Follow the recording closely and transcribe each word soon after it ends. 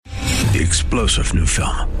the explosive new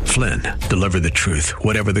film, Flynn, deliver the truth,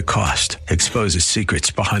 whatever the cost, exposes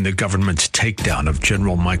secrets behind the government's takedown of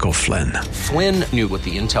General Michael Flynn. Flynn knew what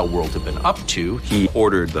the intel world had been up to. He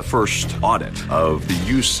ordered the first audit of the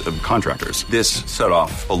use of contractors. This set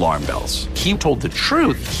off alarm bells. He told the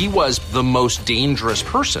truth. He was the most dangerous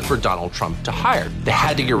person for Donald Trump to hire. They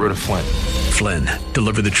had to get rid of Flynn. Flynn,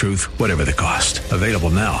 deliver the truth, whatever the cost. Available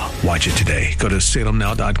now. Watch it today. Go to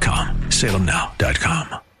salemnow.com.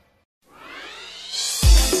 salemnow.com.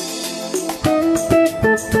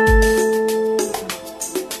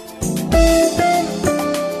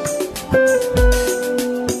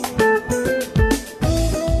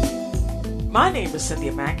 My name is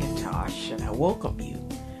Cynthia McIntosh, and I welcome you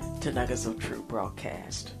to Nuggets of Truth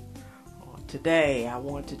broadcast. Today, I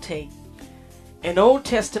want to take an Old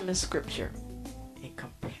Testament scripture and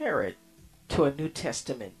compare it to a New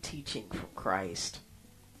Testament teaching from Christ.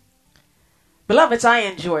 Beloveds, I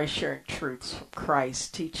enjoy sharing truths from Christ's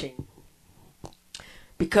teaching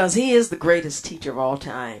because he is the greatest teacher of all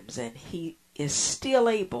times, and he is still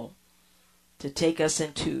able to take us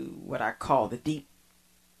into what I call the deep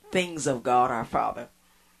things of God our Father.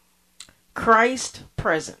 Christ's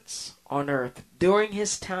presence on earth during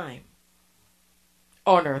his time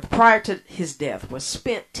on earth prior to his death was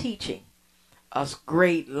spent teaching us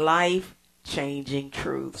great life-changing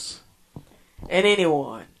truths. And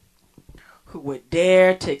anyone who would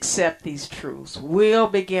dare to accept these truths will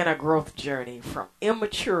begin a growth journey from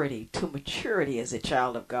immaturity to maturity as a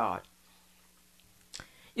child of God.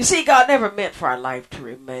 You see, God never meant for our life to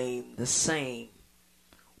remain the same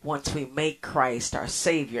once we make Christ our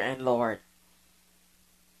Savior and Lord.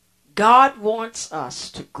 God wants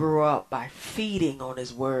us to grow up by feeding on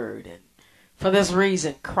his word, and for this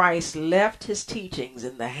reason Christ left his teachings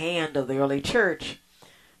in the hand of the early church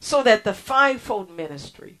so that the fivefold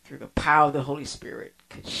ministry through the power of the Holy Spirit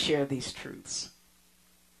could share these truths.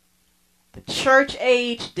 The church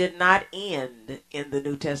age did not end in the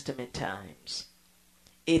New Testament times.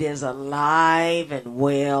 It is alive and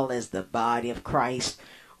well as the body of Christ.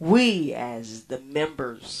 We, as the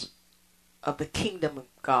members of the kingdom of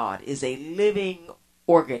God, is a living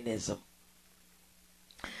organism.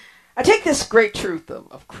 I take this great truth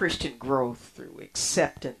of Christian growth through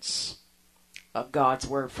acceptance of God's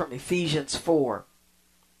word from Ephesians 4,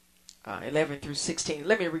 11 through 16.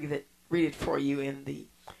 Let me read it for you in the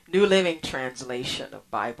New Living Translation of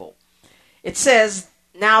Bible. It says,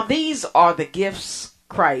 "Now these are the gifts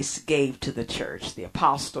Christ gave to the church, the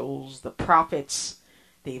apostles, the prophets,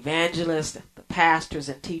 the evangelists, the pastors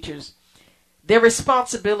and teachers. Their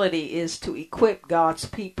responsibility is to equip God's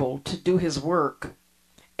people to do his work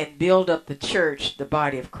and build up the church, the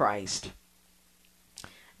body of Christ.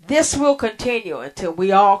 This will continue until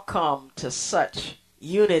we all come to such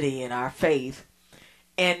unity in our faith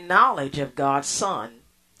and knowledge of God's Son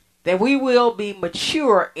that we will be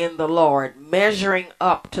mature in the Lord, measuring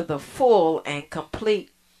up to the full and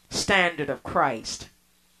complete standard of Christ.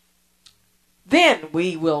 Then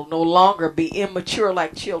we will no longer be immature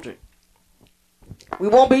like children. We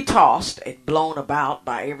won't be tossed and blown about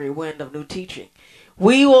by every wind of new teaching.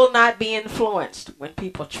 We will not be influenced when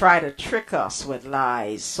people try to trick us with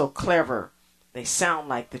lies so clever they sound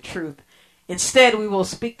like the truth. Instead, we will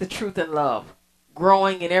speak the truth in love,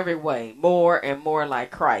 growing in every way more and more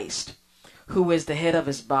like Christ, who is the head of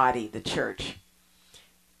his body, the church.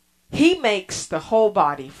 He makes the whole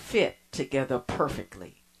body fit together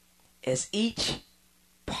perfectly, as each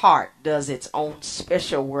part does its own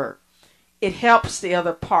special work. It helps the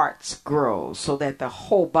other parts grow so that the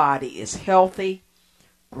whole body is healthy,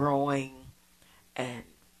 growing, and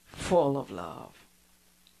full of love."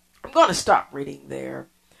 I'm going to stop reading there.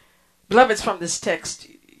 Beloveds, from this text,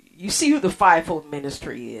 you see who the fivefold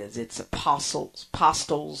ministry is. It's apostles,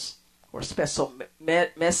 or special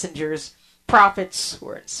messengers, prophets who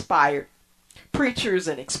are inspired, preachers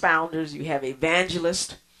and expounders. You have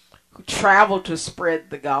evangelists who travel to spread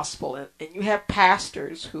the gospel, and you have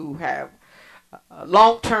pastors who have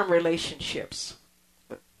long-term relationships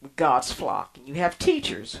with God's flock, and you have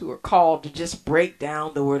teachers who are called to just break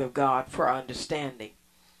down the word of God for our understanding.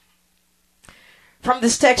 From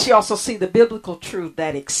this text, you also see the biblical truth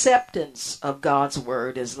that acceptance of God's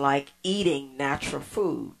word is like eating natural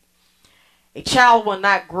food. A child will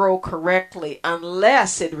not grow correctly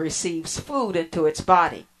unless it receives food into its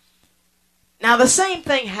body. Now, the same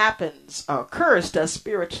thing occurs to us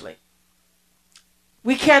spiritually.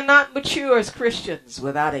 We cannot mature as Christians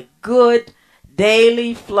without a good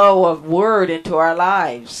daily flow of word into our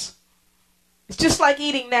lives. It's just like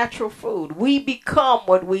eating natural food. We become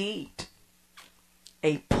what we eat.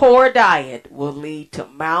 A poor diet will lead to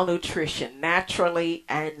malnutrition naturally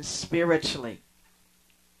and spiritually.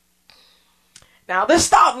 Now, this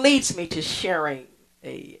thought leads me to sharing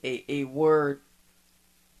a word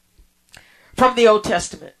from the Old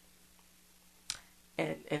Testament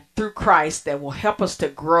and through Christ that will help us to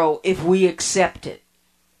grow if we accept it.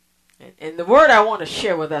 And the word I want to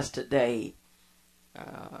share with us today,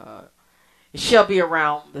 it shall be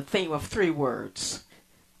around the theme of 3 words.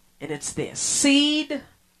 And it's this: seed,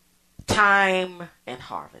 time, and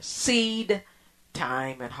harvest. Seed,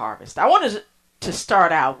 time, and harvest. I wanted to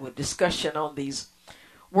start out with discussion on these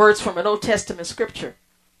words from an Old Testament scripture.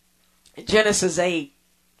 In Genesis 8,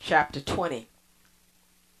 chapter 20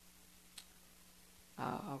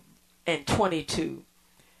 and 22.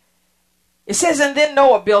 It says, "And then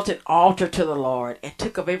Noah built an altar to the Lord, and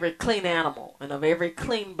took of every clean animal and of every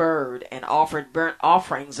clean bird, and offered burnt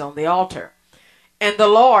offerings on the altar. And the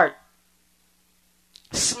Lord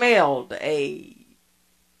smelled a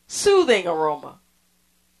soothing aroma.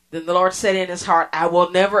 Then the Lord said in his heart, I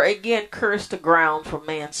will never again curse the ground for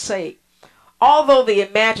man's sake, although the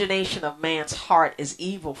imagination of man's heart is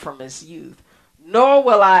evil from his youth. Nor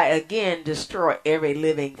will I again destroy every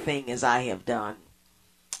living thing as I have done.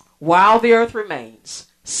 While the earth remains,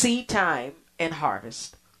 seed time and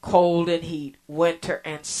harvest, cold and heat, winter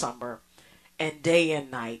and summer, and day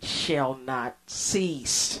and night shall not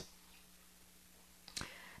cease."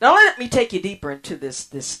 Now let me take you deeper into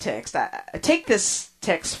this text. I take this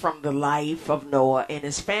text from the life of Noah and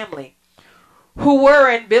his family, who were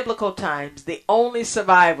in biblical times the only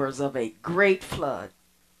survivors of a great flood.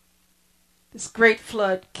 This great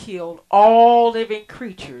flood killed all living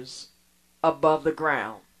creatures above the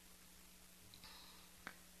ground.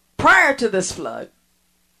 Prior to this flood,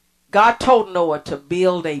 God told Noah to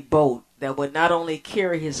build a boat that would not only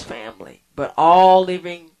carry his family, but all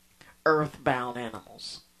living earthbound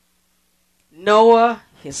animals. Noah,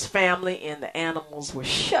 his family, and the animals were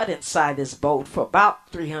shut inside this boat for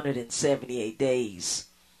about 378 days.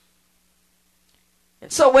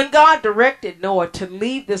 And so when God directed Noah to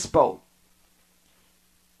leave this boat,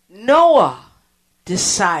 Noah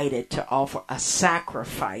decided to offer a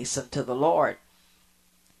sacrifice unto the Lord.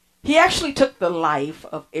 He actually took the life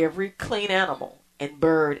of every clean animal and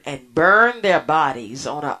bird and burned their bodies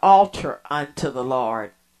on an altar unto the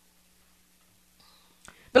Lord.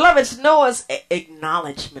 Beloveds, Noah's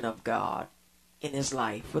acknowledgement of God in his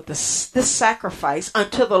life with this sacrifice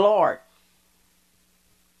unto the Lord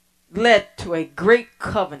led to a great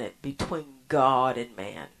covenant between God and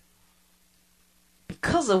man.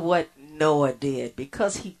 Because of what Noah did,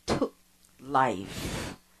 because he took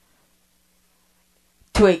life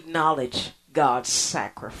to acknowledge God's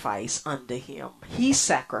sacrifice unto him. He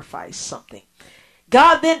sacrificed something.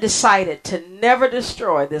 God then decided to never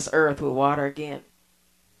destroy this earth with water again.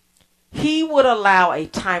 He would allow a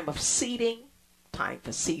time of seeding, time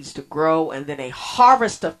for seeds to grow, and then a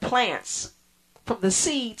harvest of plants from the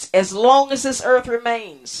seeds as long as this earth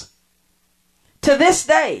remains. To this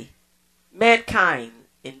day, mankind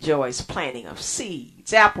enjoys planting of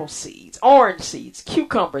seeds, apple seeds, orange seeds,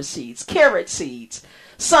 cucumber seeds, carrot seeds,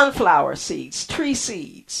 sunflower seeds, tree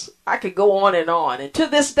seeds. I could go on. And to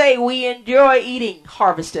this day, we enjoy eating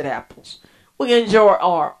harvested apples. We enjoy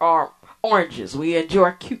our oranges. We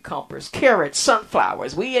enjoy cucumbers, carrots,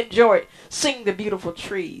 sunflowers. We enjoy seeing the beautiful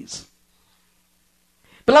trees.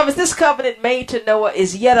 Beloved, this covenant made to Noah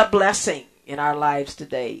is yet a blessing in our lives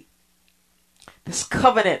today. This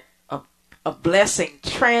covenant of blessing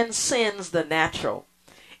transcends the natural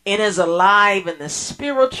and is alive in the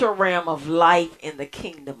spiritual realm of life in the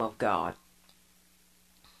kingdom of God.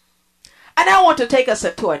 I now want to take us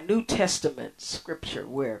into a New Testament scripture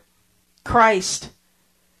where Christ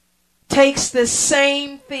takes this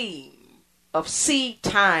same theme of seed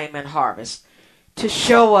time and harvest to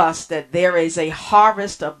show us that there is a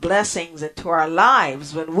harvest of blessings into our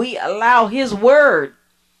lives when we allow his word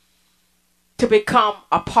to become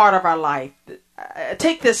a part of our life.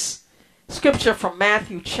 Take this scripture from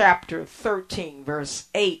Matthew chapter 13, verse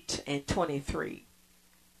 8 and 23.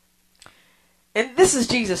 And this is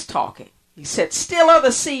Jesus talking. He said, "Still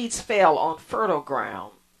other seeds fell on fertile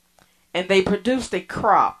ground, and they produced a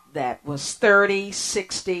crop that was 30,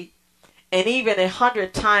 60, and even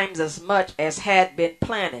 100 times as much as had been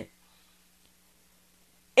planted."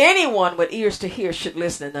 Anyone with ears to hear should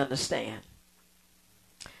listen and understand.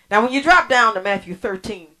 Now, when you drop down to Matthew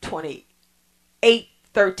 13, 28,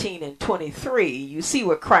 13, and 23, you see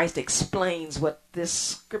where Christ explains what this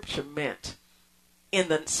scripture meant in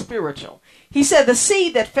the spiritual. He said the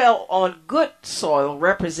seed that fell on good soil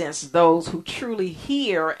represents those who truly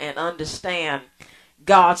hear and understand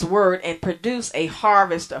God's word and produce a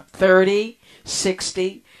harvest of 30,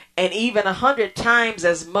 60, and even 100 times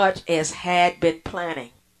as much as had been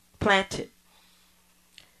planted.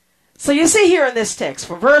 So you see here in this text,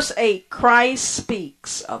 for verse 8, Christ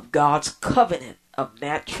speaks of God's covenant of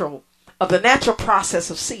the natural process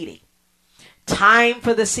of seeding, time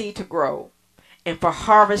for the seed to grow, and for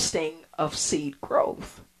harvesting of seed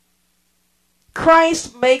growth.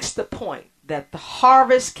 Christ makes the point that the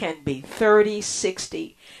harvest can be 30,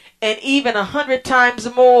 60, and even 100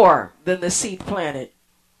 times more than the seed planted.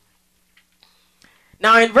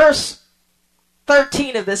 Now in verse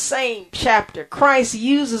 13 of the same chapter, Christ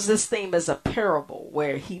uses this theme as a parable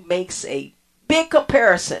where he makes a big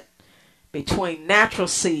comparison between natural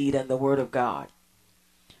seed and the Word of God.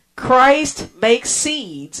 Christ makes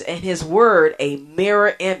seeds and his Word a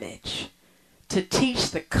mirror image to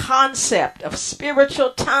teach the concept of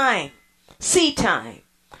spiritual time, seed time,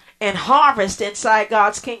 and harvest inside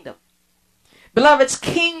God's kingdom. Beloveds,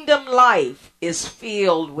 kingdom life is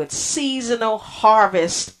filled with seasonal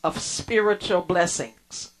harvest of spiritual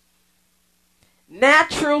blessings.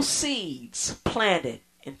 Natural seeds planted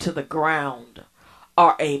into the ground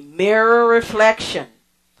are a mirror reflection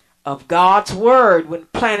of God's word when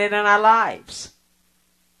planted in our lives.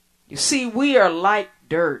 You see, we are like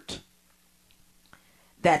dirt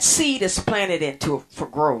that seed is planted into for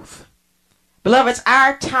growth. Beloveds,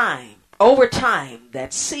 over time,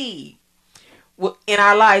 that seed in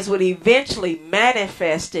our lives would eventually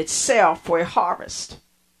manifest itself for a harvest.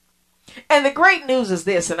 And the great news is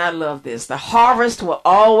this, and I love this: the harvest will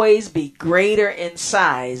always be greater in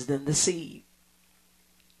size than the seed.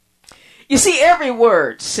 You see, every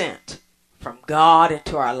word sent from God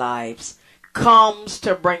into our lives comes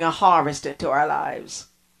to bring a harvest into our lives.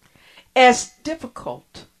 As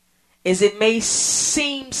difficult as it may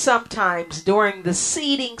seem sometimes during the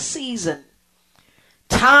seeding season,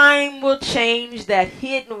 time will change that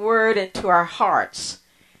hidden word into our hearts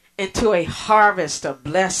into a harvest of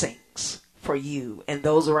blessings for you and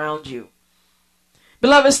those around you.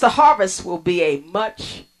 Beloveds, the harvest will be a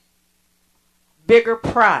much bigger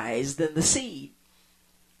prize than the seed.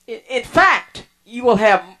 In fact, you will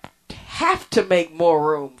have to make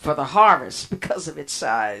more room for the harvest because of its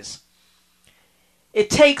size. It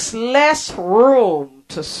takes less room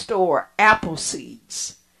to store apple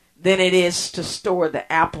seeds than it is to store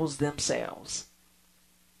the apples themselves.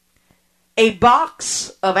 A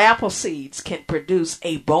box of apple seeds can produce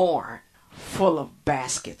a barn full of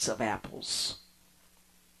baskets of apples.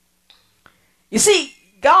 You see,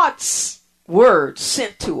 God's word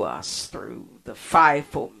sent to us through the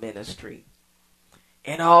fivefold ministry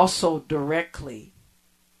and also directly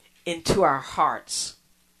into our hearts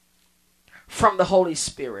from the Holy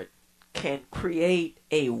Spirit can create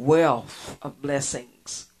a wealth of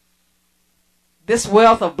blessings. This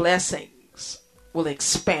wealth of blessings will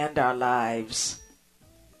expand our lives.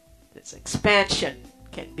 This expansion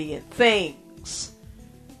can be in things,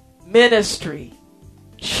 ministry,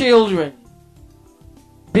 children,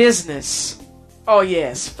 business, oh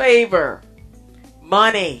yes, favor,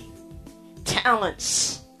 money,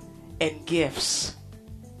 talents, and gifts.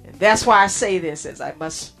 And that's why I say this, as I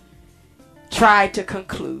must try to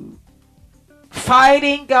conclude.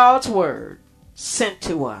 Fighting God's word sent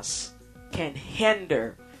to us can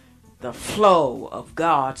hinder the flow of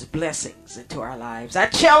God's blessings into our lives. I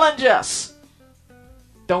challenge us.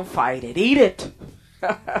 Don't fight it. Eat it.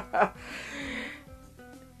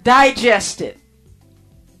 Digest it.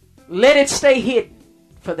 Let it stay hidden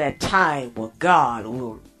for that time when God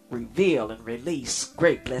will reveal and release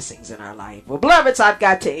great blessings in our life. Well, beloveds, I've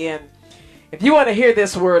got to end. If you want to hear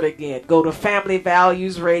this word again, go to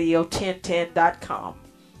FamilyValuesRadio1010.com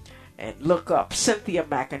and look up Cynthia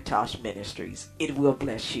McIntosh Ministries. It will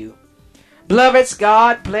bless you. Beloveds,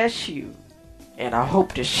 God bless you. And I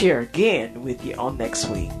hope to share again with you on next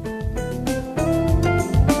week.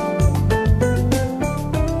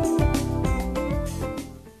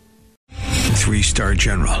 Three-star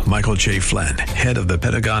General Michael J. Flynn, head of the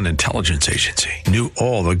Pentagon Intelligence Agency, knew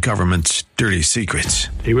all the government's dirty secrets.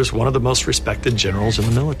 He was one of the most respected generals in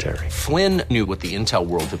the military. Flynn knew what the intel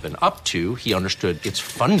world had been up to. He understood its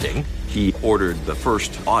funding. He ordered the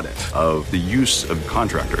first audit of the use of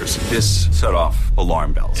contractors. This set off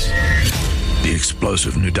alarm bells. The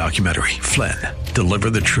explosive new documentary, Flynn,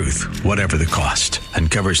 Deliver the Truth, Whatever the Cost,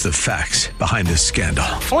 uncovers the facts behind the scandal.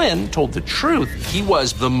 Flynn told the truth. He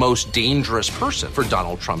was the most dangerous person for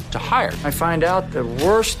Donald Trump to hire. I find out the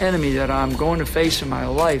worst enemy that I'm going to face in my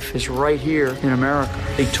life is right here in America.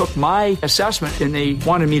 They took my assessment and they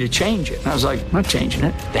wanted me to change it. And I was like, I'm not changing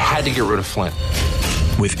it. They had to get rid of Flynn.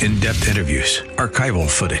 with in-depth interviews, archival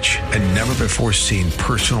footage, and never-before-seen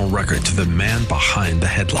personal records of the man behind the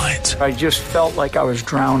headlines. I just felt like I was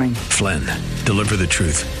drowning. Flynn, deliver the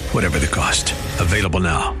truth, whatever the cost. Available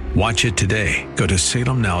now. Watch it today. Go to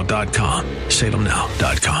salemnow.com.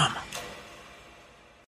 salemnow.com.